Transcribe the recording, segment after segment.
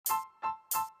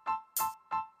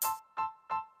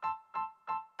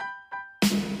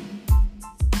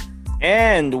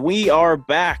And we are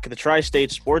back, the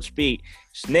Tri-State Sports Beat.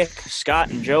 It's Nick,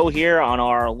 Scott, and Joe here on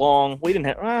our long – we didn't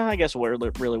have – I guess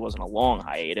it really wasn't a long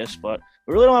hiatus, but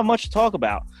we really don't have much to talk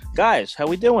about. Guys, how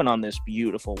we doing on this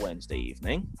beautiful Wednesday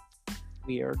evening?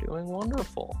 We are doing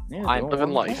wonderful. Yeah, I'm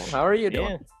living life. How are you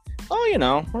doing? Yeah.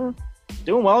 Oh, we're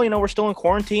doing well. We're still in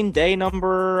quarantine. Day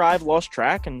number – I've lost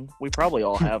track, and we probably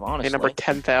all have, honestly. Day number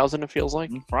 10,000, it feels like.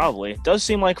 Probably. It does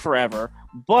seem like forever,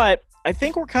 but – I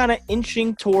think we're kind of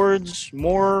inching towards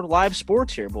more live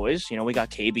sports here, boys. We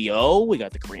got KBO, we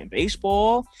got the Korean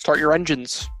baseball. Start your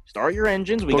engines. We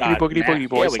boogity, got boogity,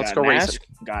 boys. Let's go racing.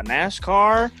 We got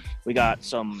NASCAR. We got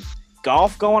some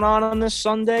golf going on this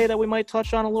Sunday that we might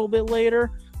touch on a little bit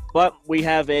later. But we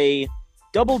have a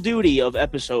double duty of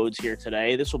episodes here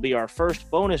today. This will be our first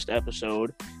bonus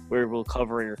episode where we'll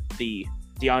cover the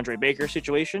DeAndre Baker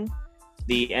situation,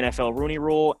 the NFL Rooney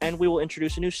Rule, and we will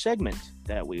introduce a new segment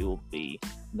that we will be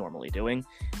normally doing.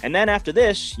 And then after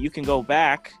this, you can go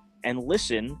back and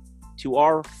listen to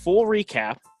our full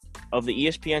recap of the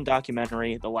ESPN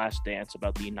documentary, The Last Dance,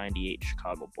 about the 98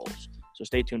 Chicago Bulls. So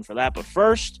stay tuned for that. But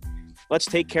first, let's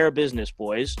take care of business,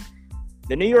 boys.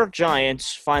 The New York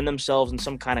Giants find themselves in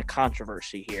some kind of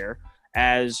controversy here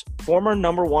as former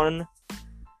number one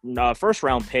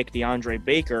first-round pick DeAndre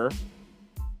Baker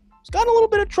has gotten a little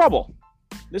bit of trouble.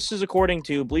 This is according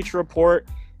to Bleacher Report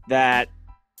that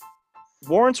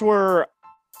warrants were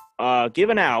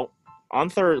given out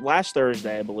on last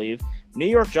Thursday, I believe. New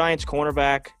York Giants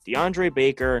cornerback DeAndre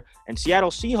Baker and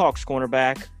Seattle Seahawks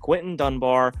cornerback Quinton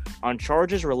Dunbar on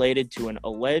charges related to an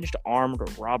alleged armed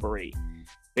robbery.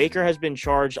 Baker has been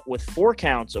charged with 4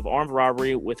 counts of armed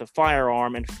robbery with a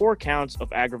firearm and 4 counts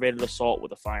of aggravated assault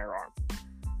with a firearm.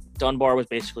 Dunbar was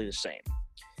basically the same.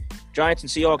 Giants and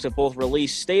Seahawks have both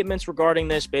released statements regarding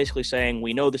this, basically saying,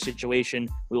 we know the situation,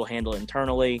 we will handle it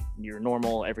internally, your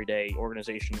normal, everyday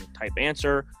organization type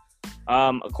answer.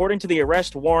 According to the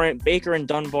arrest warrant, Baker and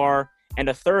Dunbar and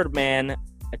a third man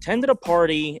attended a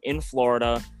party in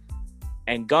Florida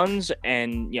and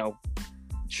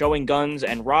showing guns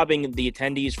and robbing the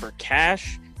attendees for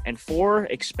cash and 4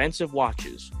 expensive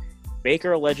watches.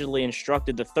 Baker allegedly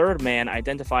instructed the third man,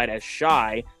 identified as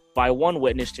Shy, by one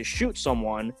witness to shoot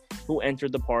someone who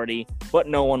entered the party, but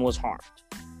no one was harmed.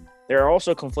 There are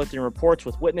also conflicting reports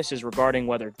with witnesses regarding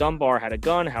whether Dunbar had a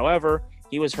gun. However,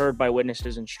 he was heard by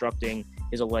witnesses instructing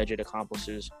his alleged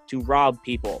accomplices to rob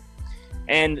people.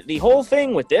 And the whole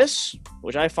thing with this,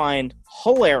 which I find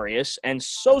hilarious and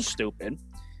so stupid,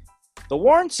 the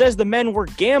warrant says the men were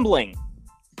gambling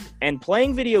and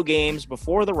playing video games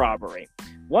before the robbery.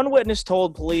 One witness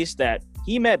told police that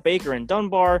he met Baker and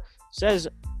Dunbar, says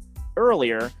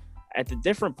earlier at the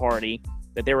different party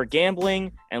that they were gambling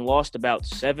and lost about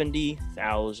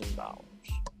 $70,000.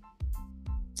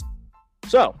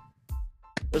 So,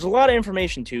 there's a lot of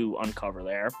information to uncover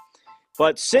there.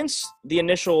 But since the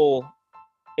initial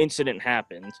incident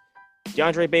happened,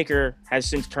 DeAndre Baker has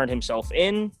since turned himself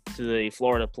in to the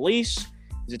Florida police.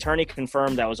 His attorney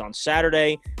confirmed that was on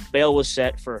Saturday. Bail was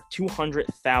set for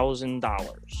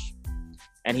 $200,000.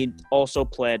 And he also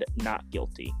pled not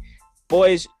guilty.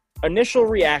 Boys, initial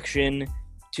reaction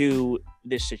to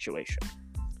this situation.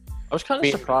 I was kind of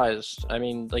surprised. I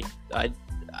mean, I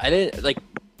didn't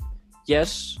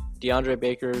yes, DeAndre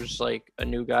Baker's a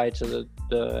new guy to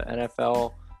the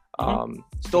NFL.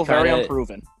 Still very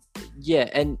unproven. Yeah,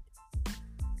 and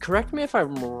correct me if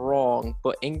I'm wrong,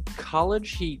 but in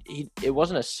college it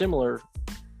wasn't a similar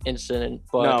incident,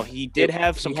 but no, he did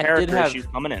have some character issues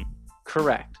coming in.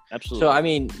 Correct. Absolutely. So, I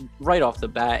mean, right off the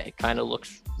bat, it kind of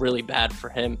looks really bad for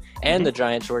him and the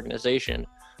Giants organization.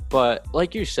 But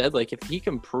like you said, if he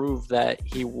can prove that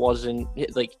he wasn't,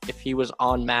 if he was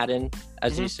on Madden,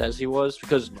 as he says he was,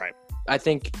 because I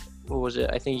think, what was it?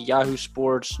 I think Yahoo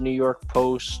Sports, New York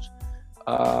Post,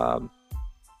 I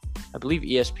believe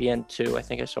ESPN too. I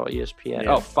think I saw ESPN.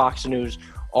 Yeah. Oh, Fox News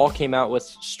all came out with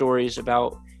stories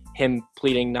about him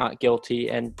pleading not guilty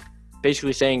and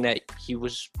basically saying that he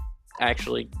was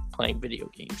actually playing video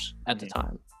games at the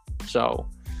time. So,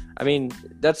 I mean,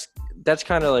 that's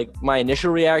kind of my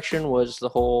initial reaction was the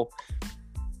whole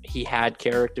he had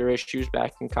character issues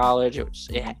back in college. It's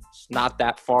not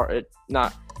that far,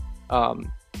 not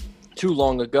too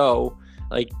long ago.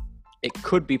 It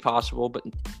could be possible, but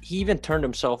he even turned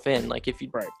himself in. If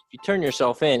you turn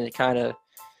yourself in, it kind of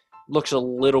looks a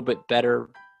little bit better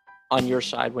on your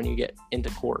side when you get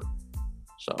into court.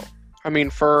 So, I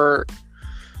mean, for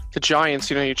the Giants,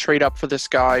 you trade up for this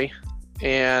guy,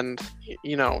 and,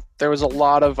 there was a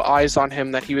lot of eyes on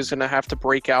him that he was going to have to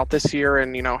break out this year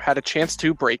and, had a chance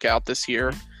to break out this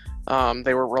year.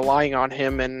 They were relying on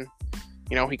him, and,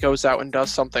 he goes out and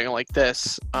does something like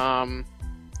this.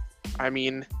 I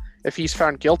mean, if he's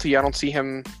found guilty, I don't see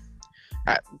him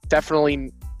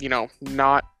definitely,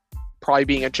 not probably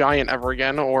being a Giant ever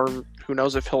again, or who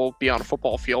knows if he'll be on a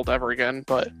football field ever again.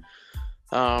 But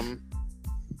I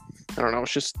don't know.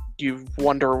 It's just you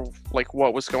wonder like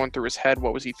what was going through his head,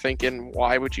 what was he thinking,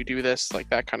 why would you do this, like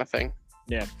that kind of thing.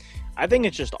 Yeah, I think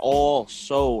it's just all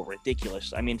so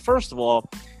ridiculous. I mean, first of all,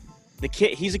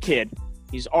 he's a kid.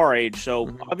 He's our age, so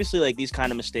obviously, like, these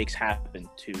kind of mistakes happen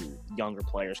to younger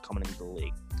players coming into the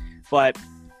league. But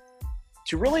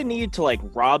to really need to, like,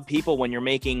 rob people when you're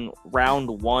making round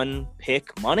one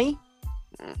pick money,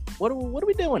 what are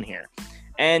we doing here?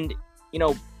 And,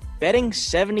 betting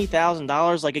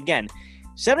 $70,000, like, again,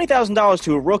 $70,000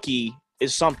 to a rookie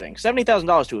is something.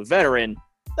 $70,000 to a veteran,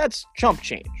 that's chump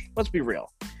change. Let's be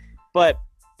real. But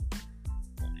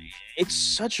it's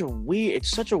such a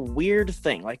weird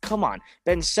thing. Like, come on,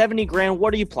 betting $70,000.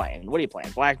 What are you playing?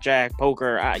 Blackjack,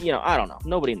 poker? I don't know.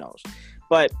 Nobody knows.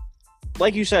 But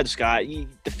like you said, Scott,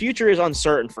 the future is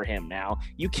uncertain for him now.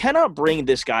 You cannot bring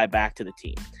this guy back to the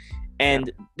team.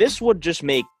 And this would just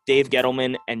make Dave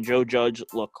Gettleman and Joe Judge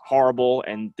look horrible.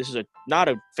 And this is not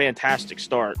a fantastic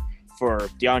start for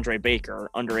DeAndre Baker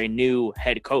under a new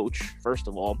head coach. First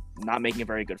of all, not making a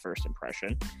very good first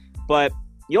impression. But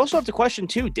you also have to question,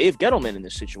 too, Dave Gettleman in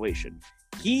this situation.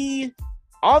 He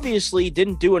obviously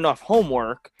didn't do enough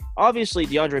homework. Obviously,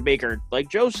 DeAndre Baker, like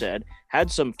Joe said,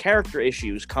 had some character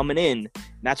issues coming in.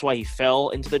 And that's why he fell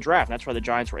into the draft. That's why the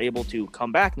Giants were able to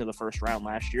come back into the first round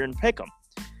last year and pick him.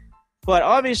 But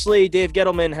obviously, Dave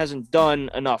Gettleman hasn't done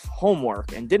enough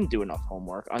homework and didn't do enough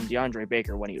homework on DeAndre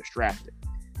Baker when he was drafted.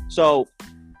 So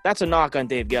that's a knock on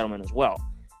Dave Gettleman as well.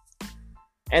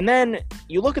 And then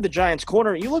you look at the Giants'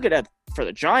 corner, you look at it for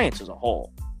the Giants as a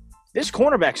whole. This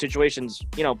cornerback situation's,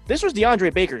 this was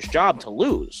DeAndre Baker's job to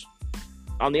lose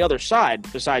on the other side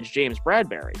besides James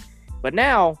Bradbury. But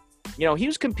now, he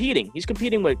was competing. He's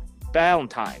competing with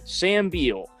Valentine, Sam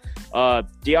Beal,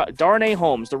 Darnay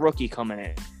Holmes, the rookie coming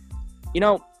in.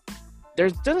 There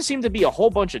doesn't seem to be a whole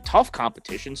bunch of tough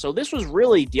competition, so this was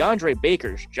really DeAndre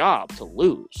Baker's job to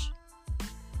lose,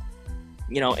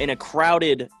 in a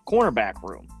crowded cornerback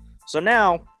room. So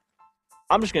now,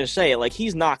 I'm just going to say it, like,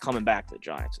 he's not coming back to the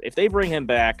Giants. If they bring him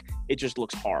back, it just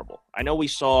looks horrible. I know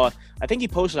I think he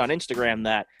posted on Instagram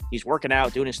that he's working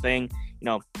out, doing his thing,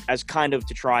 as kind of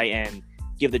to try and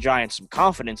give the Giants some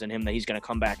confidence in him that he's going to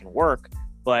come back and work.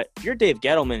 But if you're Dave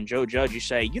Gettleman and Joe Judge, you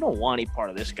say, you don't want any part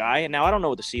of this guy. And now I don't know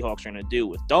what the Seahawks are going to do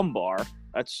with Dunbar.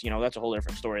 That's a whole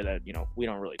different story that, we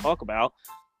don't really talk about.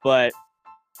 But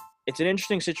it's an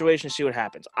interesting situation to see what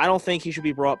happens. I don't think he should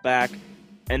be brought back.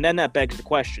 And then that begs the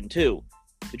question, too.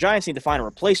 The Giants need to find a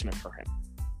replacement for him.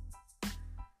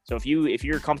 So if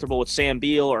you're comfortable with Sam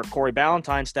Beal or Corey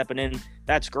Ballantyne stepping in,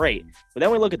 that's great. But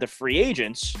then we look at the free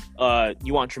agents.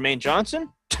 You want Tremaine Johnson?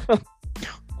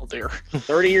 Oh, dear.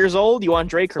 30 years old. You want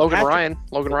Drake Kirkpatrick?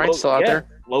 Logan Ryan's still out there.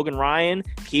 Logan Ryan,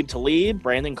 Aqib Talib,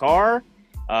 Brandon Carr,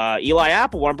 Eli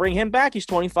Apple. Want to bring him back? He's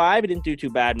 25. He didn't do too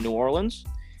bad in New Orleans.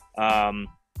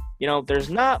 There's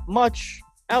not much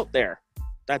out there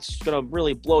that's going to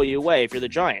really blow you away if you're the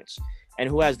Giants and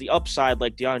who has the upside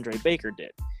like DeAndre Baker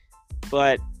did.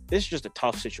 But this is just a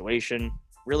tough situation.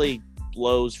 Really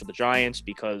blows for the Giants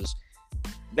because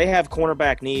they have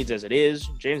cornerback needs as it is.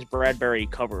 James Bradbury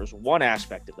covers one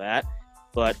aspect of that,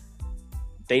 but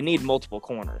they need multiple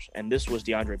corners, and this was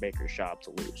DeAndre Baker's job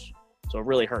to lose. So it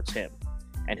really hurts him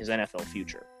and his NFL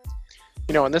future.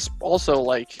 And this also,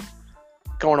 like,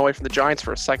 going away from the Giants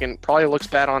for a second, probably looks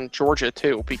bad on Georgia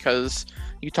too, because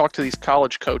you talk to these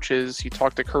college coaches, you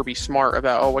talk to Kirby Smart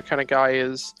about, what kind of guy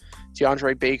is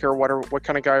DeAndre Baker? What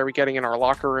kind of guy are we getting in our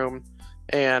locker room?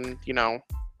 And,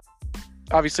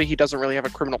 obviously he doesn't really have a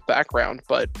criminal background,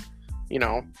 but,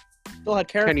 Still had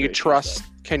character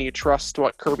can you trust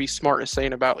what Kirby Smart is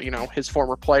saying about, his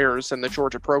former players and the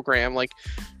Georgia program? Like,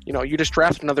 you just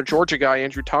draft another Georgia guy,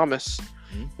 Andrew Thomas,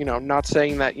 not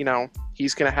saying that,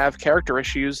 he's going to have character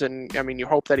issues. And I mean, you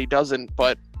hope that he doesn't,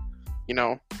 but,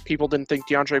 people didn't think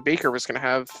DeAndre Baker was going to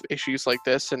have issues like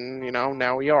this. And,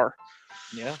 now we are.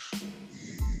 Yeah.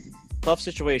 Tough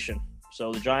situation.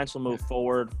 So the Giants will move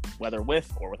forward, whether with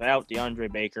or without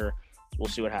DeAndre Baker. We'll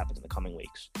see what happens in the coming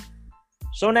weeks.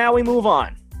 So now we move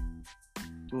on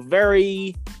to a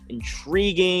very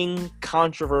intriguing,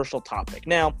 controversial topic.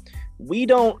 Now, we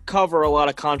don't cover a lot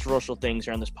of controversial things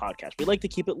here on this podcast. We like to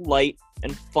keep it light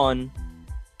and fun.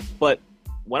 But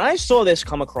when I saw this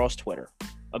come across Twitter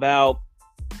about,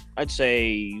 I'd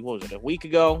say, a week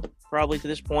ago, probably to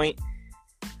this point,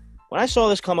 when I saw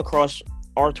this come across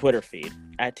our Twitter feed,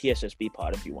 at TSSB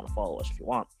Pod, if you want to follow us, if you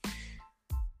want,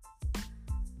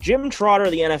 Jim Trotter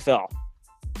of the NFL.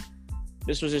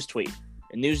 This was his tweet.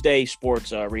 And Newsday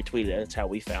Sports retweeted it. That's how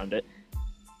we found it.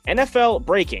 NFL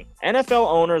breaking. NFL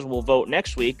owners will vote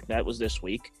next week, that was this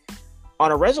week,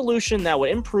 on a resolution that would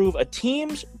improve a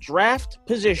team's draft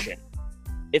position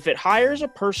if it hires a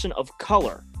person of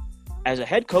color as a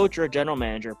head coach or a general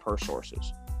manager per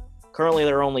sources. Currently,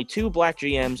 there are only 2 black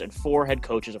GMs and 4 head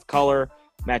coaches of color,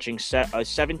 matching a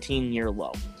 17-year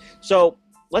low. So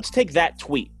let's take that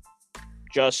tweet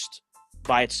just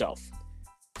by itself.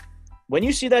 When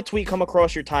you see that tweet come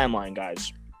across your timeline,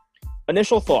 guys,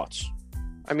 initial thoughts?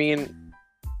 I mean,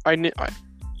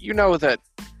 you know that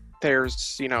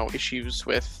there's, issues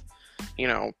with,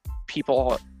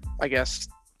 people, I guess,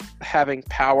 having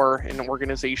power in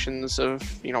organizations of,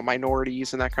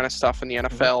 minorities and that kind of stuff in the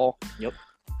NFL. Yep.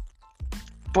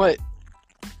 But,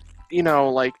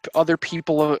 other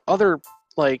people,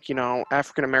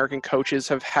 African-American coaches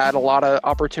have had a lot of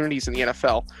opportunities in the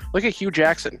NFL. Look at Hugh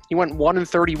Jackson. He went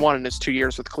 1-31 in his 2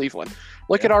 years with Cleveland.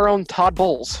 Look at our own Todd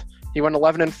Bowles. He went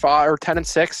 11-5 or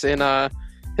 10-6 in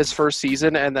his first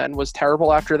season, and then was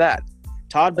terrible after that.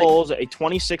 Todd Bowles, a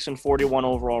 26-41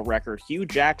 overall record. Hugh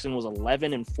Jackson was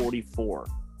 11-44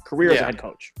 career as a head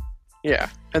coach. Yeah,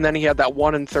 and then he had that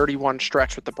 1-31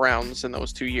 stretch with the Browns in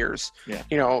those 2 years.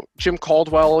 Yeah. Jim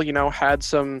Caldwell, had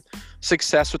some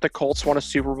success with the Colts, won a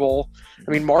Super Bowl.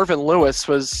 I mean, Marvin Lewis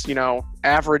was,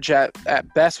 average at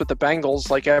best with the Bengals.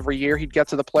 Like every year, he'd get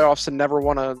to the playoffs and never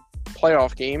won a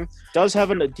playoff game.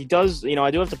 He does,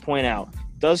 I do have to point out,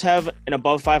 does have an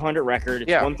above 500 record.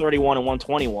 It's 131 and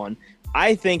 121.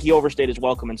 I think he overstayed his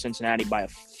welcome in Cincinnati by a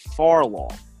far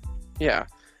long. Yeah.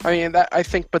 I mean,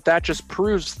 but that just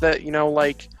proves that,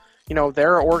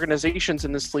 there are organizations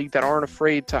in this league that aren't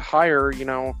afraid to hire,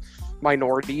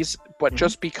 minorities, but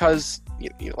just because,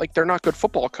 they're not good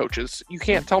football coaches. You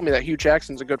can't tell me that Hugh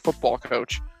Jackson's a good football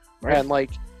coach. Right. And,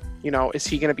 is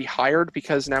he going to be hired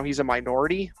because now he's a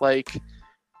minority?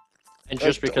 And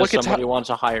just because somebody wants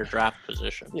a higher draft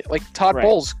position. Yeah, Todd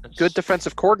Bowles, good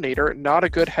defensive coordinator, not a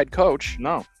good head coach.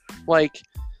 No.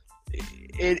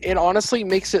 It honestly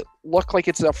makes it look like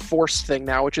it's a forced thing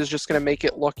now, which is just going to make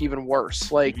it look even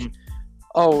worse.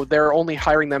 Oh, they're only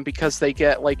hiring them because they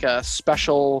get a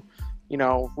special,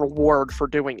 reward for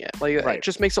doing it. It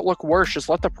just makes it look worse. Just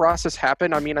let the process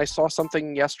happen. I mean, I saw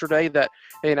something yesterday that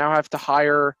they now have to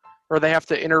hire, or they have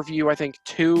to interview, I think,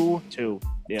 two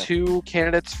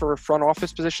candidates for front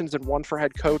office positions and one for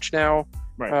head coach now.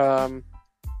 Right.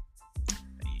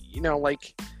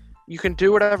 You can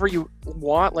do whatever you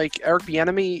want. Eric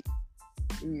Bieniemy,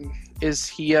 is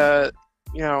he a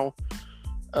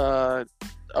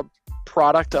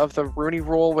product of the Rooney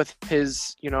Rule with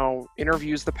his,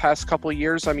 interviews the past couple of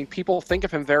years? I mean, people think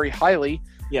of him very highly.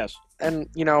 Yes. And,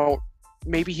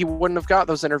 maybe he wouldn't have got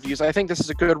those interviews. I think this is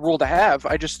a good rule to have.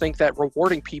 I just think that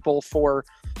rewarding people for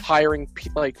hiring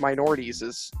minorities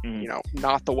is,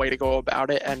 not the way to go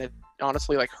about it. And it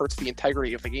honestly hurts the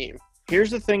integrity of the game. Here's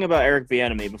the thing about Eric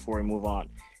Bieniemy before we move on.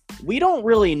 We don't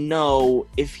really know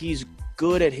if he's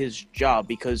good at his job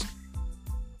because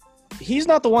he's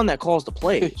not the one that calls the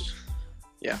plays.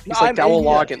 Yeah, he's Dowell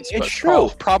Loggins, but it's true.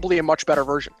 Probably a much better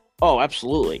version. Oh,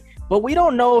 absolutely. But we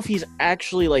don't know if he's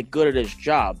actually good at his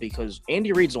job because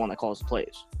Andy Reid's the one that calls the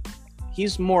plays.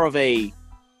 He's more of a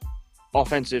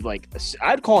offensive,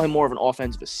 I'd call him more of an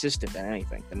offensive assistant than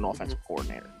anything, than an offensive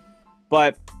coordinator.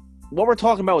 But what we're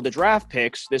talking about with the draft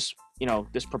picks, this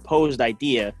proposed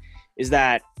idea is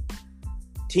that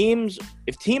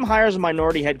if team hires a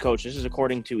minority head coach, this is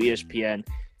according to ESPN,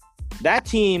 that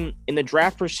team in the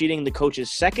draft preceding the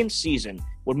coach's second season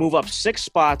would move up 6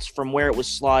 spots from where it was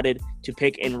slotted to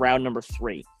pick in round number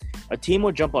 3. A team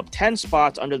would jump up 10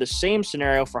 spots under the same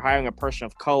scenario for hiring a person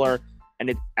of color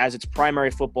as its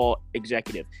primary football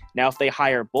executive. Now, if they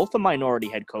hire both a minority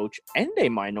head coach and a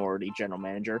minority general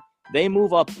manager, they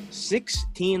move up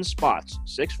 16 spots.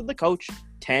 6 for the coach,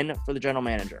 10 for the general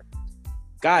manager.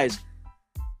 Guys,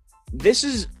 this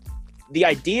is the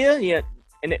idea,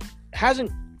 and it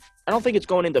hasn't – I don't think it's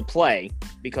going into play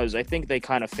because I think they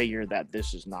kind of figured that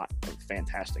this is not a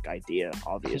fantastic idea,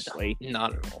 obviously.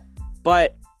 Not at all.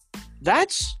 But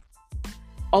that's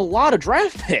a lot of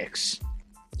draft picks.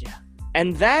 Yeah.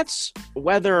 And that's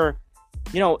whether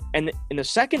 – and in the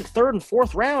second, third, and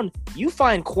fourth round, you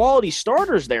find quality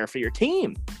starters there for your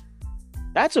team.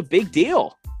 That's a big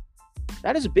deal.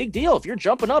 That is a big deal. If you're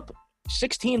jumping up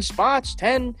 16 spots,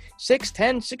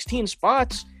 16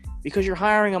 spots, because you're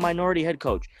hiring a minority head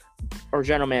coach or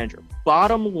general manager.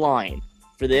 Bottom line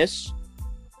for this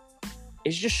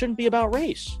is just shouldn't be about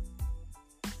race.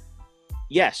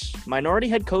 Yes, minority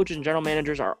head coaches and general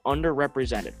managers are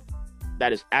underrepresented.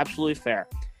 That is absolutely fair.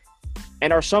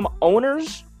 And are some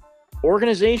owners,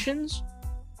 organizations,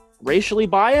 racially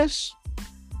biased?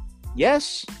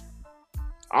 Yes.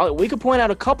 We could point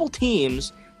out a couple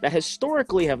teams that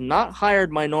historically have not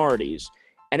hired minorities,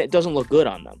 and it doesn't look good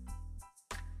on them.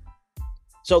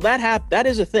 So that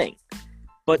is a thing.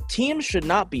 But teams should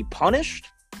not be punished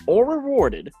or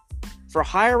rewarded for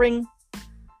hiring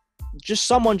just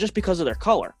someone just because of their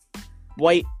color.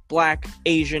 White, black,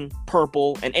 Asian,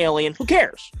 purple, and alien. Who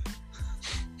cares?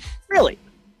 Really.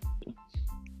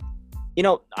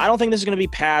 I don't think this is going to be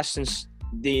passed since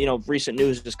the recent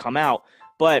news has come out,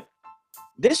 but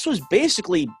this was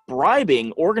basically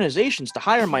bribing organizations to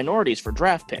hire minorities for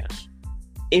draft picks.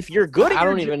 If you're good at I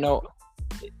don't even know.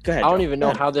 Go ahead. I don't even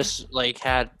know how this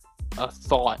had a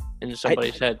thought in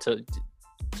somebody's head to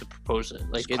propose it.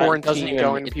 It doesn't even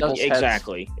going to people's heads.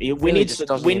 Exactly. We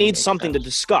need something to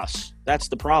discuss. That's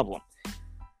the problem.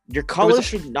 Your color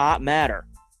should not matter.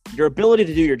 Your ability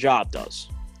to do your job does.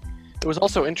 It was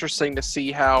also interesting to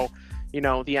see how, the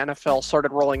NFL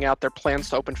started rolling out their plans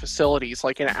to open facilities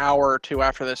an hour or two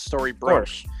after this story broke.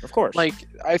 Of course.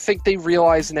 I think they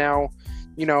realize now,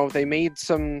 they made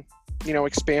some,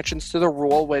 expansions to the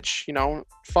rule, which,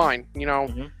 fine,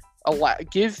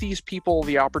 give these people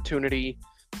the opportunity,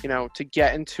 to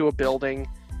get into a building.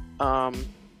 I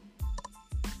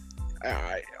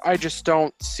just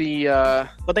don't see.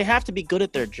 But they have to be good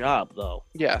at their job, though.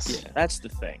 Yes. Yeah. That's the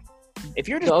thing. If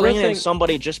you're just bringing in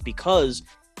somebody just because,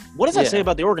 what does that say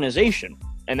about the organization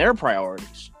and their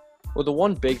priorities? Well, the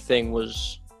one big thing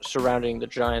was surrounding the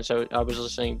Giants. I was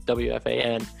listening to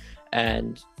WFAN,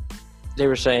 and they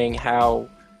were saying how,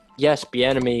 yes,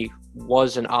 Bieniemy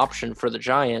was an option for the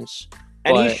Giants,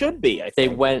 and he should be. I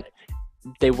think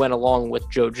they went along with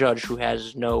Joe Judge, who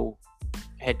has no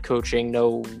head coaching,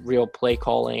 no real play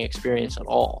calling experience at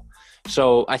all.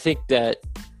 So I think that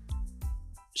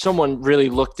someone really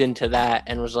looked into that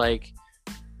and was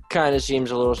kind of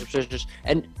seems a little suspicious.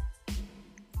 And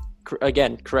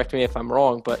again, correct me if I'm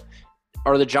wrong, but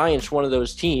are the Giants one of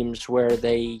those teams where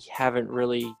they haven't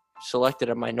really selected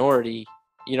a minority?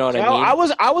 You know what I mean?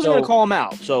 I was going to call them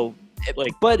out. So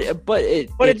but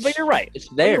you're right. It's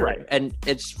there, right. And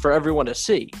it's for everyone to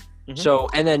see. Mm-hmm. So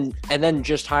and then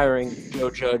just hiring Joe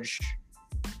Judge,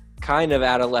 kind of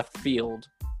out of left field,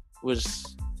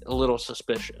 was a little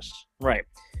suspicious. Right.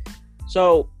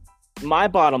 So my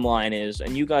bottom line is,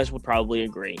 and you guys would probably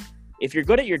agree, if you're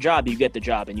good at your job, you get the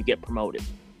job and you get promoted.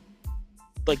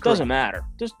 Doesn't matter.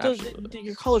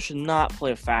 Your color should not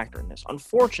play a factor in this.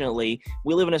 Unfortunately,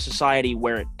 we live in a society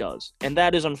where it does, and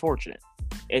that is unfortunate.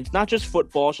 It's not just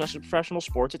football, it's not just professional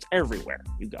sports, it's everywhere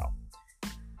you go.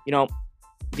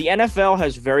 The NFL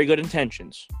has very good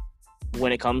intentions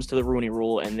when it comes to the Rooney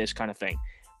Rule and this kind of thing,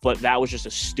 but that was just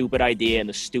a stupid idea and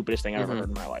the stupidest thing I've ever heard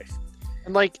in my life.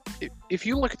 And if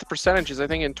you look at the percentages, I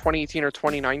think in 2018 or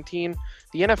 2019,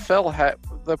 the NFL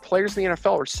the players in the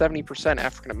NFL were 70%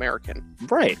 African American.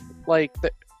 Right.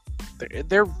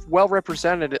 They're well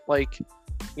represented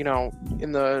in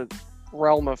the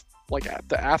realm of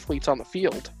the athletes on the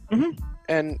field. Mm-hmm.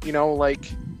 And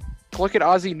look at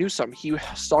Ozzie Newsome. He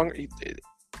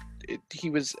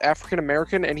was African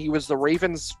American, and he was the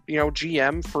Ravens,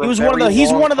 GM for.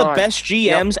 He's one of the best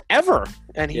GMs ever,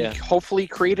 and he hopefully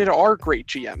created our great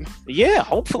GM. Yeah,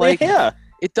 hopefully,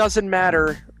 It doesn't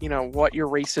matter, what your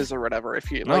race is or whatever.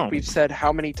 If you we've said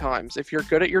how many times, if you're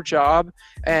good at your job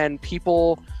and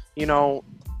people,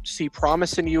 see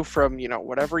promise in you from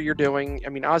whatever you're doing. I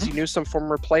mean, Ozzie Newsome,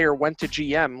 former player, went to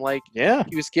GM.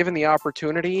 He was given the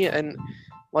opportunity and.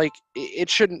 It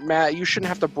shouldn't matter. You shouldn't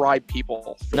have to bribe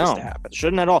people for this to happen.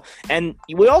 Shouldn't at all. And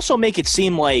we also make it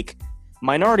seem like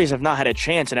minorities have not had a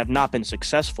chance and have not been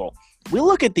successful. We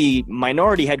look at the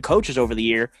minority head coaches over the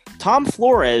year. Tom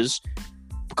Flores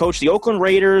coached the Oakland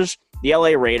Raiders, the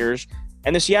LA Raiders,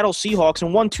 and the Seattle Seahawks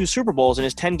and won 2 Super Bowls in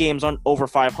his 10 games on over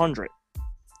 500.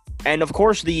 And, of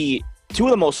course, two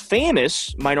of the most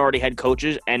famous minority head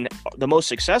coaches and the most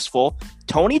successful,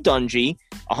 Tony Dungy,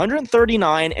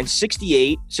 139 and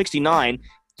 69.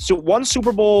 So won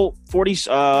Super Bowl 40,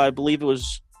 I believe it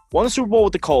was, won the Super Bowl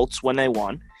with the Colts when they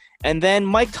won. And then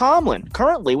Mike Tomlin,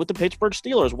 currently with the Pittsburgh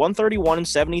Steelers, 131 and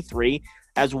 73,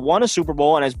 has won a Super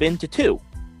Bowl and has been to 2.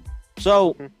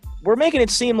 So we're making it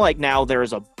seem like now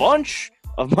there's a bunch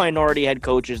of minority head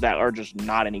coaches that are just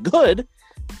not any good.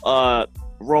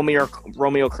 Romeo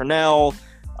Crennel,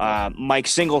 Mike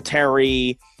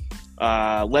Singletary,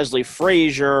 Leslie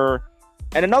Frazier,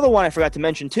 and another one I forgot to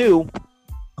mention too,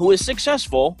 who is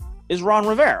successful, is Ron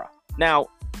Rivera. Now,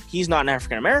 he's not an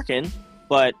African American,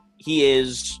 but he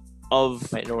is of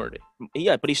minority.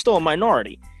 Yeah, but he's still a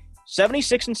minority.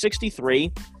 76 and 63,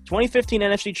 2015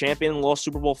 NFC champion, and lost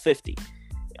Super Bowl 50.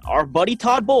 our buddy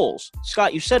Todd Bowles.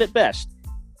 Scott, you said it best.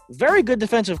 Very good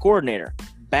defensive coordinator.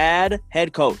 Bad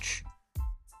head coach.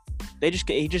 He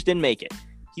just didn't make it.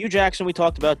 Hugh Jackson we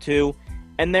talked about too.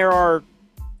 And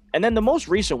then the most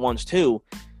recent ones too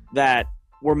that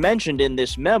were mentioned in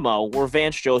this memo were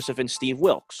Vance Joseph and Steve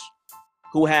Wilks,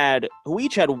 who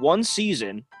each had one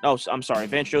season. Oh, I'm sorry.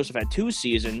 Vance Joseph had 2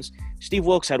 seasons. Steve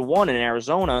Wilks had 1 in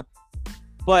Arizona.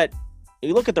 But if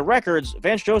you look at the records,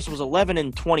 Vance Joseph was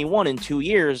 11-21 in 2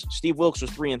 years. Steve Wilks was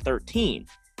 3-13.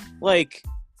 Like,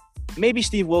 maybe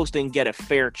Steve Wilks didn't get a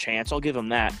fair chance. I'll give him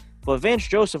that. But Vance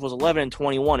Joseph was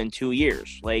 11-21 in 2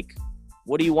 years. Like,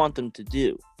 what do you want them to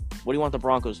do? What do you want the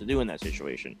Broncos to do in that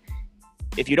situation?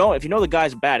 If you know the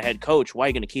guy's a bad head coach, why are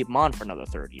you going to keep him on for another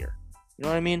 3rd year? You know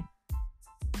what I mean?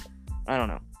 I don't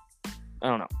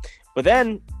know. But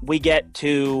then we get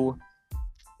to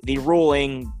the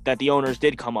ruling that the owners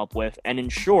did come up with, and in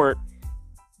short,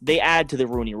 they add to the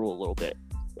Rooney Rule a little bit.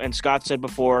 And Scott said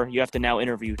before, you have to now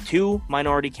interview 2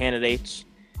 minority candidates.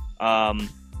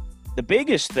 The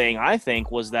biggest thing, I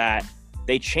think, was that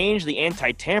they changed the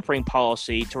anti-tampering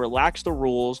policy to relax the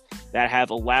rules that have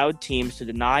allowed teams to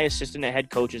deny assistant head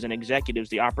coaches and executives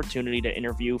the opportunity to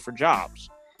interview for jobs.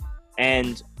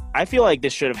 And I feel like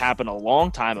this should have happened a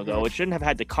long time ago. It shouldn't have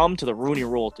had to come to the Rooney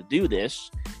Rule to do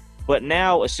this. But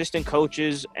now assistant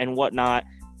coaches and whatnot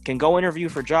can go interview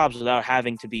for jobs without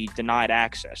having to be denied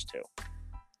access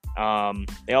to.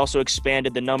 They also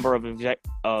expanded the number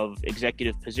of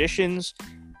executive positions,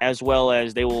 as well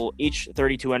as each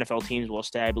 32 NFL teams will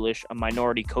establish a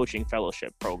minority coaching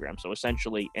fellowship program. So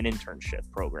essentially an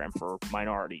internship program for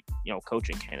minority,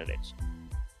 coaching candidates.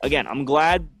 Again, I'm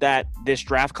glad that this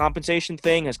draft compensation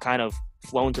thing has kind of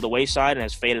flown to the wayside and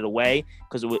has faded away,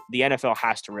 because the NFL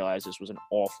has to realize this was an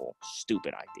awful,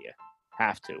 stupid idea.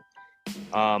 Have to.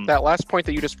 That last point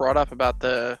that you just brought up about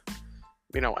the,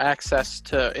 access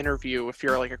to interview if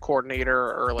you're like a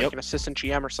coordinator or like an assistant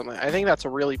GM or something, I think that's a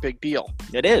really big deal.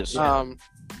 It is. And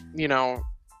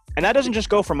that doesn't just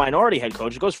go for minority head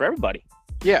coach; it goes for everybody.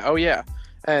 Yeah. Oh, yeah.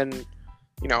 And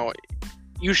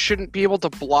you shouldn't be able to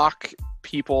block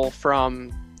people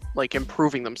from like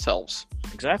improving themselves.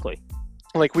 Exactly.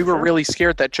 Like, we were really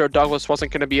scared that Joe Douglas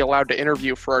wasn't going to be allowed to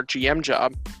interview for our GM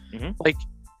job. Mm-hmm. Like,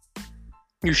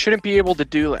 you shouldn't be able to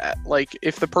do that. Like,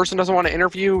 if the person doesn't want to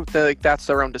interview, that's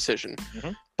their own decision.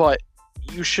 Mm-hmm. But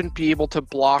you shouldn't be able to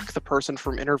block the person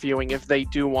from interviewing if they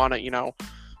do want to,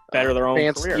 better their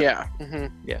own career. Yeah.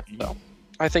 Mm-hmm. Yeah. So,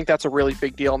 I think that's a really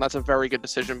big deal, and that's a very good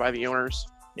decision by the owners.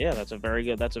 Yeah, that's a very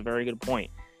good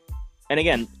point. And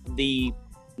again,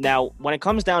 now when it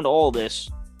comes down to all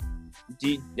this,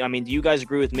 do you guys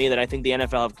agree with me that I think the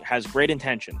NFL has great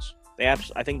intentions?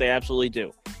 I think they absolutely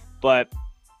do. But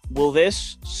will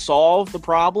this solve the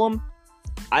problem?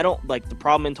 I don't like the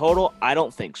problem in total. I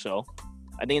don't think so.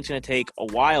 I think it's going to take a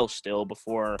while still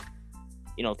before,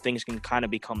 things can kind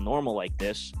of become normal like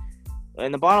this.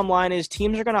 And the bottom line is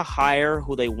teams are going to hire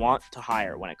who they want to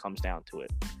hire when it comes down to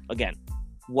it. Again,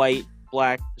 white,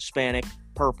 black, Hispanic,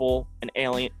 purple, an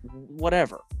alien,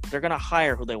 whatever. They're going to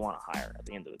hire who they want to hire at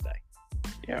the end of the day.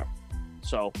 Yeah.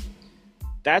 So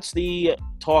that's the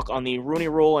talk on the Rooney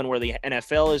Rule and where the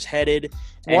NFL is headed.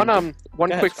 And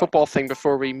one quick football thing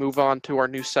before we move on to our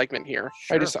new segment here.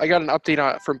 Sure. I got an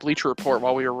update from Bleacher Report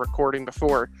while we were recording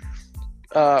before.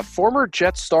 Former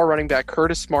Jets star running back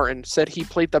Curtis Martin said he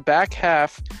played the back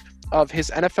half of his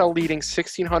NFL-leading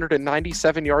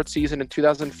 1,697-yard season in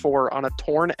 2004 on a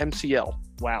torn MCL.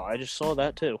 Wow, I just saw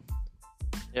that too.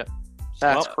 Yep.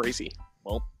 That's crazy.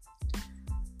 Well,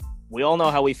 we all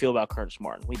know how we feel about Curtis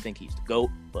Martin. We think he's the GOAT,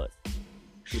 but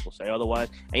people say otherwise.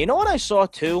 And you know what I saw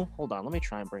too? Hold on, let me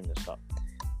try and bring this up.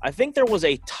 I think there was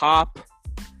a top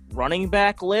running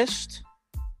back list.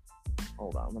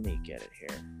 Hold on, let me get it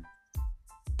here.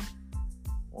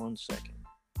 1 second.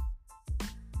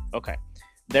 Okay.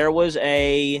 There was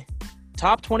a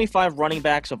top 25 running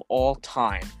backs of all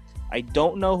time. I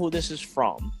don't know who this is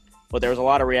from, but there was a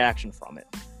lot of reaction from it.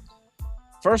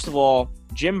 First of all,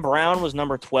 Jim Brown was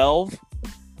number 12.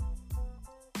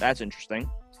 That's interesting.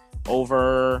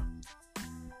 Over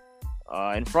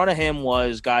in front of him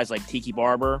was guys like Tiki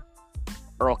Barber,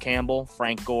 Earl Campbell,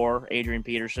 Frank Gore, Adrian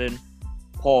Peterson,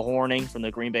 Paul Hornung from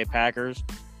the Green Bay Packers.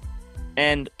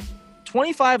 And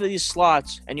 25 of these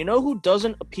slots, and you know who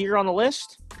doesn't appear on the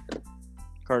list?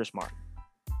 Curtis Martin.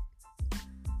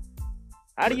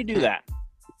 How do you do that?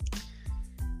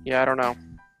 Yeah, I don't know.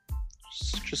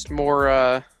 Just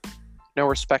more no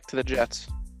respect to the Jets.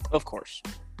 Of course,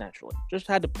 naturally. Just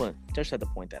had to point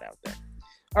that out there.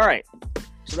 All right,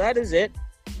 so that is it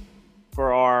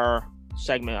for our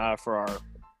segment, for our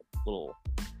little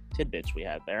tidbits we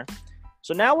had there.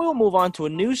 So now we will move on to a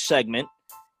new segment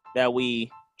that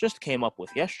we just came up with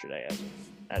yesterday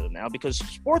as of now, because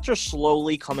sports are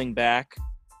slowly coming back.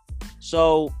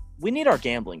 So we need our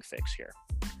gambling fix here.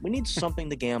 We need something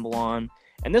to gamble on.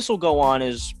 And this will go on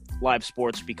as live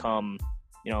sports become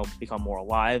more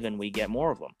alive and we get more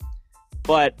of them.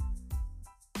 But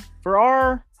for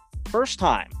our first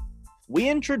time, we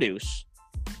introduce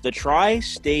the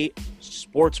Tri-State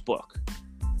Sportsbook.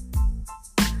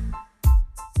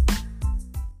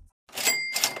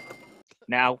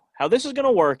 Now, how this is going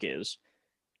to work is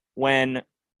when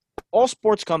all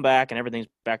sports come back and everything's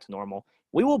back to normal,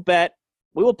 we will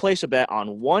place a bet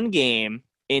on one game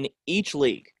in each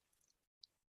league.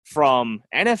 From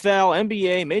NFL,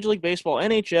 NBA, Major League Baseball,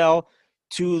 NHL,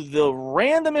 to the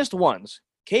randomest ones,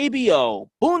 KBO,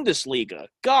 Bundesliga,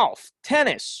 golf,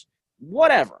 tennis,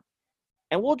 whatever.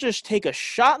 And we'll just take a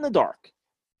shot in the dark.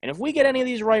 And if we get any of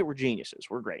these right, we're geniuses.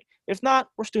 We're great. If not,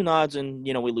 we're Stu Nods and,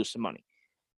 we lose some money.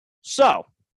 So,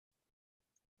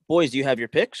 boys, do you have your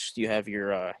picks? Do you have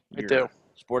your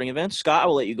sporting events? Scott, I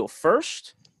will let you go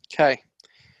first. Okay.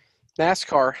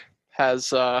 NASCAR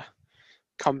has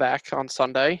come back on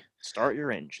Sunday. Start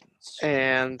your engines.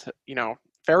 And,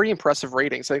 very impressive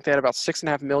ratings. I think they had about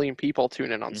 6.5 million people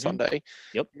tune in on Sunday.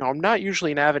 Yep. I'm not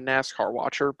usually an avid NASCAR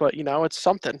watcher, but, it's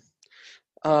something.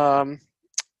 I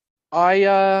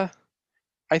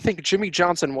think Jimmy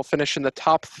Johnson will finish in the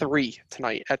top 3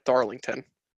 tonight at Darlington.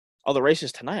 Oh, the race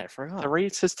is tonight. I forgot. The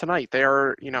race is tonight. They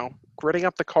are, gridding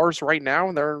up the cars right now,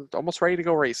 and they're almost ready to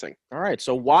go racing. All right.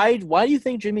 So why do you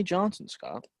think Jimmy Johnson,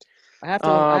 Scott? I have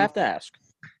to ask.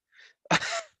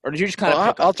 Or did you just kind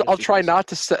of? I'll try not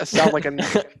to sound like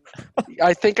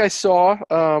I think I saw.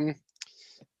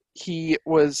 He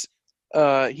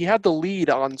had the lead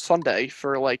on Sunday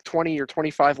for like 20 or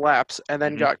 25 laps, and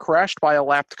then got crashed by a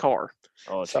lapped car.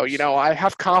 Oh, so I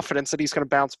have confidence that he's going to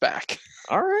bounce back.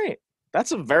 All right.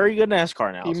 That's a very good NASCAR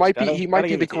analysis. He might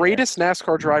be the greatest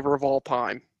NASCAR driver of all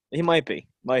time. He might be.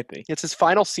 It's his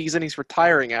final season. He's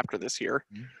retiring after this year.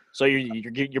 So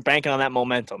you're banking on that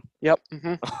momentum. Yep.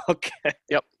 Okay.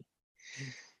 Yep.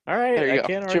 All right. There you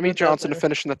go. Jimmy Johnson to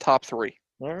finish in the top 3.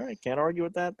 All right. Can't argue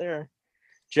with that there.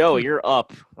 Joe, you're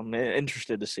up. I'm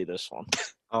interested to see this one.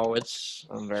 Oh,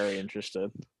 I'm very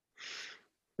interested.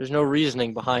 There's no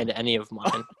reasoning behind any of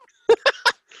mine.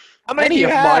 How many do you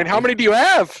have? How many do you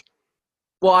have?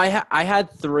 Well, I had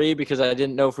 3 because I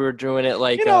didn't know if we were doing it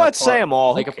like let's say them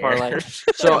all. Like a parlay.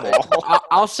 So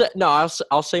I'll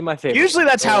say my favorite. Usually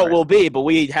that's how it will be, but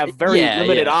we have very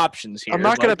limited options here. I'm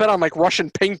not going to bet on like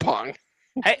Russian ping pong.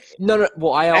 Hey, no.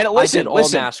 Well, I did all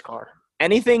NASCAR.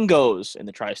 Anything goes in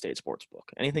the Tri-State Sportsbook.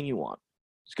 Anything you want.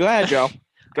 Just go ahead, Joe.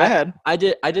 Go ahead. I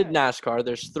did NASCAR.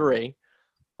 There's 3.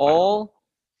 All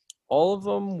of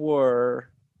them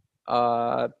were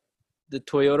the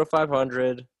Toyota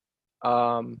 500.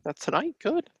 That's tonight.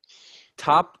 Good.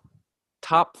 Top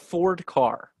Ford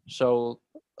car. So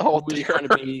who's going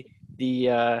to be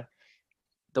the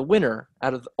winner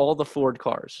out of all the Ford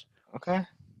cars? Okay.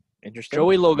 Interesting.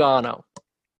 Joey Logano.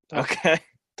 Okay.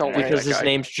 Because his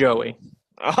name's Joey.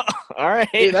 All right.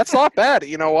 Hey, that's not bad.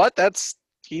 You know what?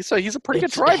 He's a pretty good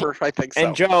driver, I think so.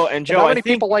 And Joe, how many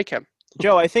people like him?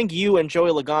 Joe, I think you and Joey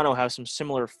Logano have some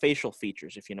similar facial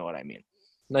features, if you know what I mean.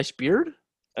 Nice beard?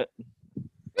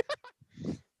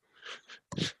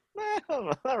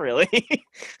 Not really.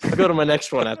 I'll go to my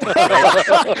next one after.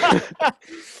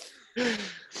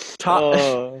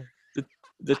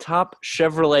 The top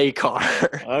Chevrolet car.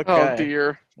 Okay. Oh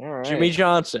dear. All right. Jimmy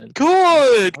Johnson.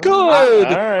 Good. All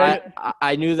right.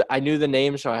 I knew the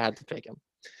name, so I had to pick him.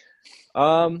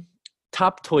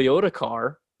 Top Toyota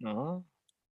car.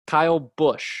 Kyle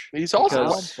Busch. He's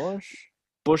also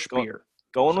Busch beer.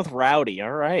 Going with Rowdy.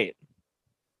 All right.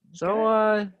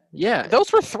 So yeah,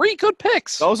 those were 3 good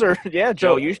picks. Those are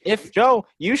Joe.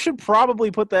 You should probably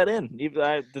put that in. Did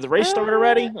the race start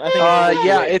already? I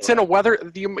think it's in a weather.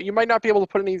 You might not be able to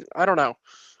put any. I don't know.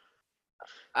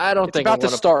 It's about to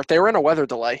start. They were in a weather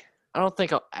delay. I don't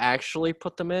think I'll actually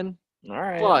put them in. All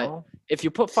right. But if you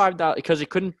put $5, because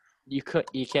you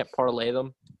can't parlay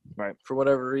them, right? For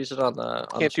whatever reason on the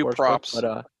can't do props,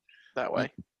 but that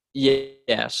way.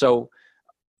 Yeah. So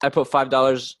I put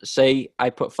 $5. Say I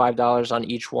put $5 on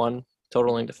each one,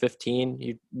 totaling to $15.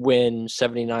 You win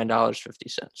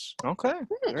 $79.50. Okay.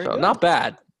 So not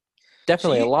bad.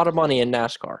 Definitely a lot of money in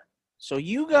NASCAR. So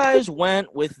you guys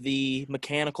went with the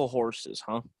mechanical horses,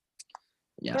 huh?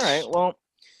 Yes. All right. Well,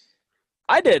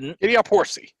 I didn't. Giddy up,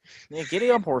 horsey. Yeah,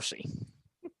 giddy up, horsey.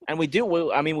 And we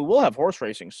do. I mean, we will have horse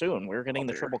racing soon. We're getting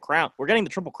the dear. Triple Crown. We're getting the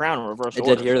Triple Crown in reverse I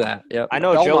order. did hear that. Yep. I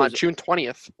know Belmont, Joe is. June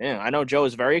 20th. Yeah, I know Joe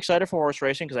is very excited for horse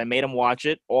racing because I made him watch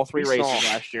it all 3 We races saw.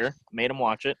 last year. Made him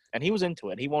watch it, and he was into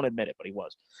it. He won't admit it, but he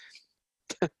was.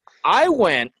 I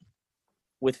went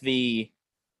with the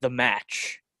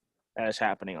match that is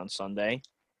happening on Sunday.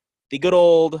 The good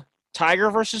old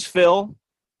Tiger versus Phil,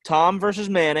 Tom versus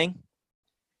Manning.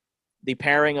 The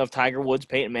pairing of Tiger Woods,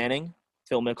 Peyton Manning,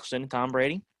 Phil Mickelson, and Tom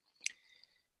Brady.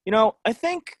 You know, I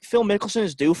think Phil Mickelson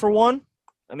is due for one.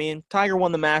 I mean, Tiger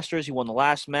won the Masters. He won the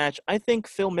last match. I think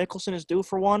Phil Mickelson is due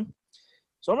for one.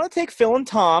 So I'm going to take Phil and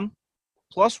Tom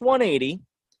plus 180. If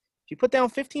you put down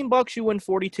 $15, you win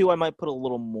 42. I might put a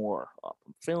little more up.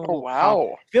 I'm feeling Oh,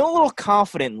 wow. feeling a little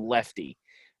confident in lefty.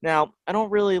 Now, I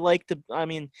don't really like to – I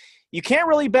mean, you can't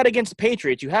really bet against the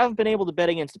Patriots. You haven't been able to bet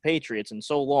against the Patriots in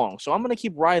so long. So I'm going to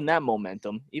keep riding that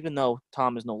momentum, even though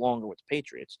Tom is no longer with the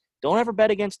Patriots. Don't ever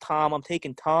bet against Tom. I'm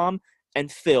taking Tom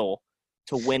and Phil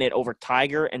to win it over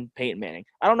Tiger and Peyton Manning.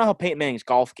 I don't know how Peyton Manning's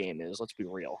golf game is. Let's be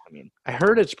real. I mean, I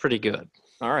heard it's pretty good.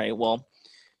 all right, well,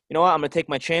 you know what? I'm going to take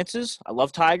my chances. I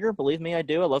love Tiger. Believe me, I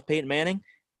do. I love Peyton Manning.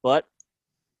 But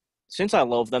since I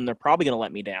love them, they're probably going to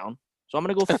let me down. So I'm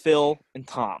going to go Phil and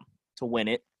Tom to win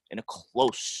it in a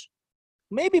close,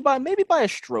 maybe by a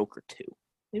stroke or two.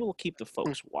 Maybe we'll keep the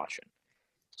folks watching.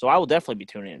 So I will definitely be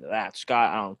tuning into that.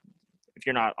 Scott, I don't. If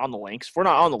you're not on the links, if we're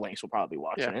not on the links, we'll probably be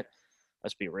watching it.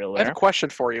 Let's be real I have there. a question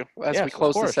for you as Yes, we of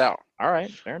close course. this out. All right,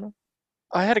 fair enough.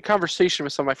 I had a conversation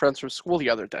with some of my friends from school the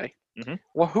other day. Mhm.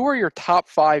 Well, who are your top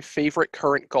 5 favorite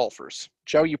current golfers?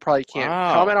 Joe, you probably can't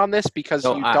Wow. comment on this because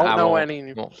No, you I don't know won't-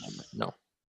 any. won't- No.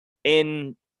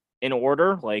 In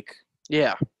order, like,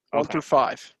 Yeah, 1 Okay. through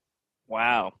 5.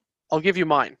 wow. I'll give you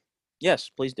mine. Yes,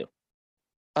 please do.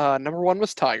 Number 1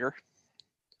 was Tiger.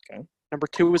 Okay. Number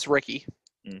 2 was Ricky.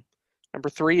 Mm. Number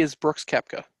 3 is Brooks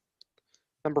Koepka.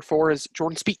 Number 4 is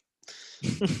Jordan Spieth.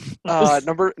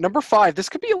 Number 5. This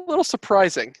could be a little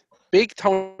surprising. Big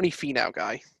Tony Finau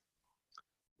guy.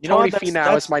 You know Tony what?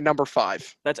 Finau is my number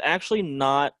 5. That's actually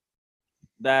not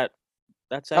that.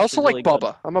 That's I actually also really like good.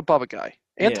 Bubba. I'm a Bubba guy.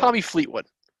 And Yeah. Tommy Fleetwood.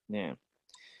 Yeah.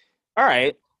 All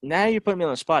right. Now you're putting me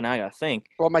on the spot. Now I gotta think.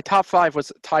 Well, my top 5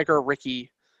 was Tiger,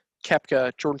 Ricky,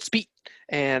 Koepka, Jordan Spieth,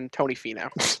 and Tony Finau.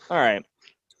 All right.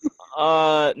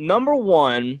 Number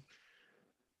 1.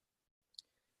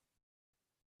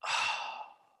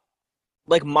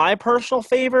 Like my personal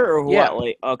favorite, or what? Yeah.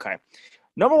 Like, okay.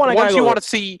 Number 1, The I gotta ones go. you With, want to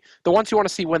see. The ones you want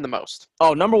to see win the most.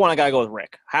 number 1, I gotta go with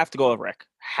Rick. Have to go with Rick.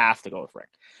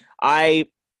 I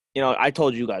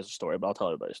told you guys a story, but I'll tell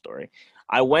everybody a story.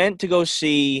 I went to go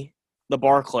see the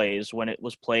Barclays when it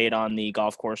was played on the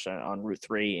golf course on Route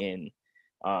 3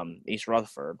 in East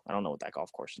Rutherford. I don't know what that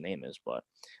golf course's name is, but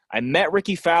I met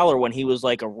Ricky Fowler when he was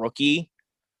like a rookie,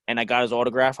 and I got his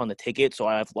autograph on the ticket, so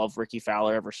I've loved Ricky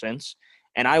Fowler ever since.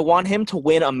 And I want him to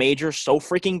win a major so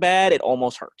freaking bad, it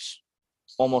almost hurts.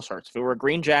 Almost hurts. If it were a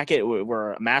green jacket, it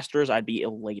were a Masters, I'd be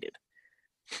elated.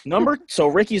 So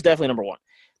Ricky's definitely number 1.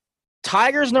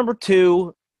 Tiger's number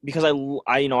 2 because I've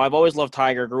always loved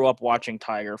Tiger. Grew up watching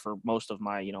Tiger for most of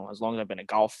my as long as I've been a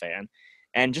golf fan,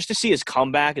 and just to see his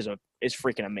comeback is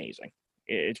freaking amazing.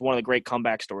 It's one of the great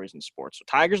comeback stories in sports. So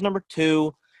Tiger's number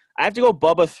 2. I have to go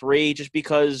Bubba 3 just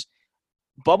because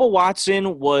Bubba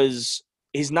Watson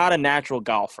he's not a natural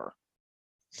golfer.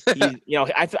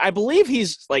 I believe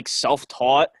he's like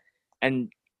self-taught, and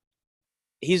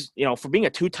he's, for being a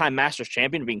 2-time Masters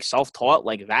champion, being self-taught,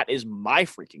 like that is my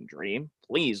freaking dream.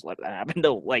 Please let that happen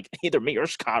to like either me or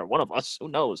Scott or one of us. Who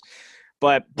knows?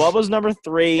 But Bubba's number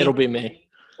 3. It'll be me.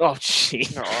 Oh, gee.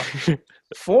 Aw.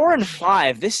 4 and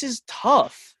 5. This is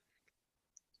tough.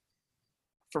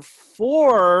 For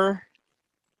 4.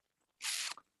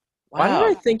 Why Wow.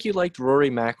 did I think you liked Rory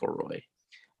McIlroy?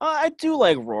 I do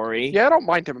like Rory. Yeah, I don't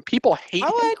mind him. People hate I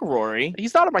him. like Rory.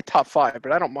 He's not in my top 5,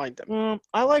 but I don't mind him.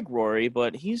 I like Rory,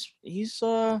 but he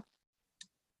hasn't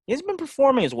been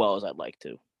performing as well as I'd like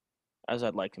him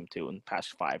to in the past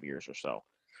 5 years or so.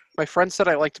 My friend said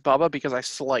I liked Bubba because I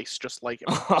slice just like him.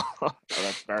 Oh,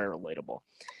 that's very relatable.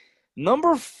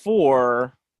 Number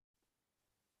 4.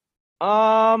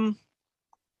 I'd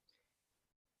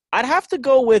have to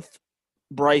go with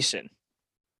Bryson.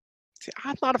 See,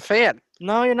 I'm not a fan.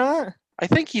 No, you're not? I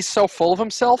think he's so full of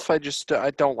himself. I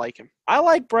don't like him. I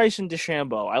like Bryson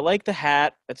DeChambeau. I like the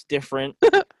hat. That's different.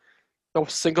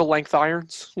 Those single length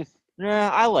irons. Yeah,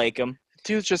 I like him.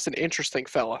 Dude's just an interesting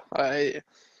fella. I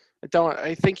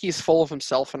think he's full of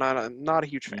himself, and I'm not a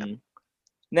huge fan. Mm.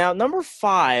 Now, number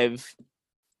 5,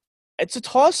 it's a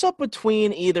toss-up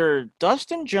between either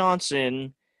Dustin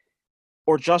Johnson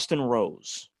or Justin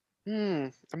Rose.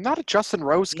 I'm not a Justin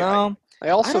Rose guy. No, I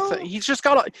also don't- think he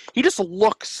just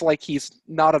looks like he's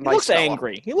not a He nice looks fella.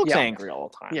 angry. He looks Yeah. angry all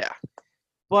the time. Yeah.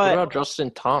 What But about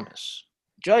Justin Thomas?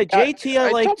 JT,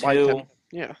 I like don't mind too. him.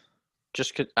 Yeah.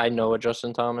 Just 'cause I know a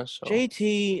Justin Thomas. So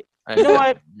JT, I you know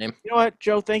what? Name. You know what,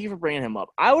 Joe? Thank you for bringing him up.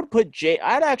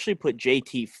 I'd actually put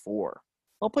JT 4.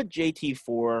 I'll put JT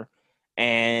 4,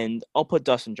 and I'll put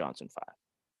Dustin Johnson 5.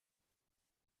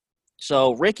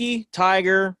 So Ricky,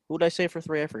 Tiger. Who did I say for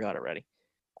 3? I forgot already.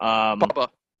 Bubba.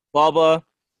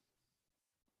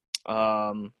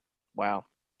 Wow.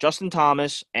 Justin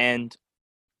Thomas and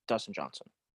Dustin Johnson.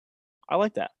 I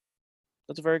like that.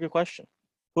 That's a very good question.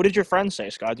 Who did your friends say,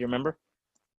 Scott? Do you remember?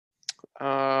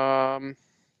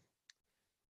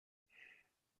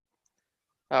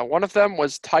 One of them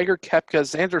was Tiger Koepka,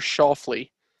 Xander Schauffele,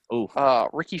 Ooh.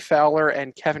 Ricky Fowler,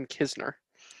 and Kevin Kisner.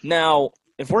 Now,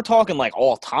 if we're talking like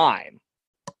all time,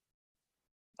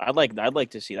 I'd like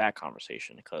to see that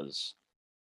conversation because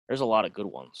there's a lot of good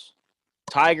ones.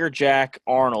 Tiger, Jack,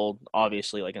 Arnold,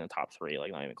 obviously like in the top 3,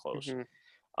 like not even close.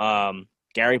 Mm-hmm.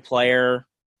 Gary Player.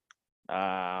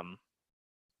 Vijay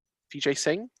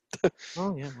Singh.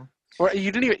 Oh yeah. Or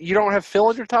you don't have Phil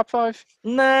in your top 5?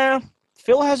 Nah,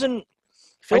 Phil hasn't.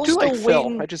 Phil's I do still like Phil.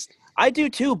 waiting. I do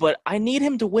too, but I need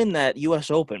him to win that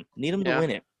U.S. Open. Need him to win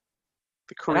it.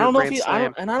 The And I career don't know if Grand he.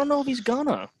 Slam. I don't know if he's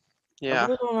gonna. I Yeah,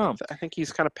 really don't know. I think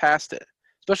he's kind of past it,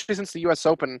 especially since the U.S.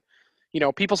 Open.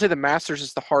 People say the Masters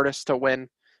is the hardest to win,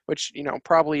 which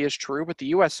probably is true. But the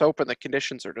U.S. Open, the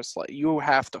conditions are just like you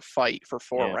have to fight for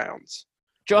 4 rounds.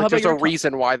 Joe, how about there's your a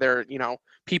reason why they're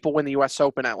people win the U.S.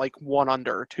 Open at like 1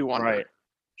 under, 2 under.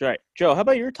 Right. Joe, how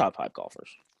about your top 5 golfers?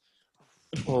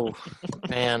 Oh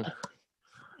man,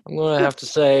 I'm gonna have to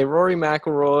say Rory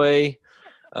McIlroy,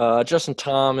 Justin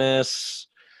Thomas,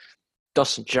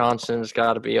 Dustin Johnson's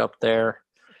got to be up there.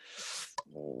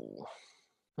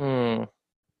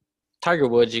 Tiger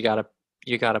Woods, you gotta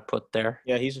put there.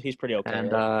 Yeah, he's pretty okay. And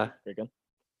pretty good.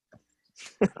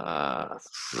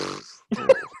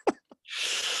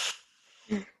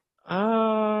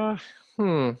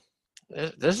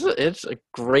 It's a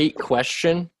great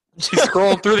question. She's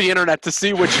scrolling through the internet to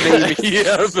see which name he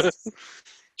has.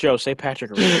 Joe, say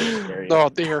Patrick Reed. Oh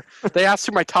dear. They asked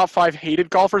who my top 5 hated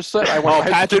golfers said.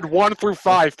 I did 1 through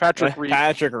 5. Patrick Reed.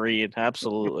 Patrick Reed,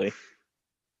 absolutely.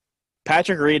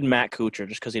 Patrick Reed and Matt Kuchar,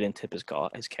 just because he didn't tip his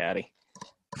caddy.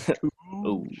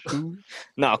 Ooh.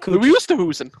 No, Who used to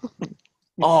Hoosen?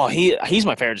 Oh, he's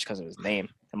my favorite just because of his name.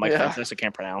 And Mike Francesa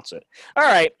can't pronounce it. All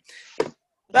right.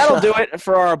 That'll do it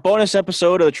for our bonus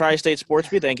episode of the Tri-State Sports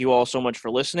Beat. Thank you all so much for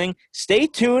listening. Stay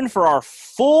tuned for our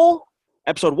full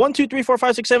episode 1, 2, 3, 4,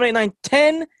 5, 6, 7, 8, 9,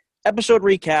 10 episode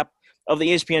recap of the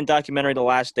ESPN documentary The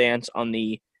Last Dance on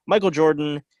the Michael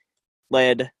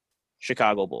Jordan-led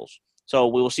Chicago Bulls. So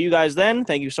we will see you guys then.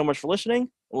 Thank you so much for listening.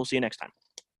 We'll see you next time.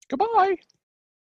 Goodbye.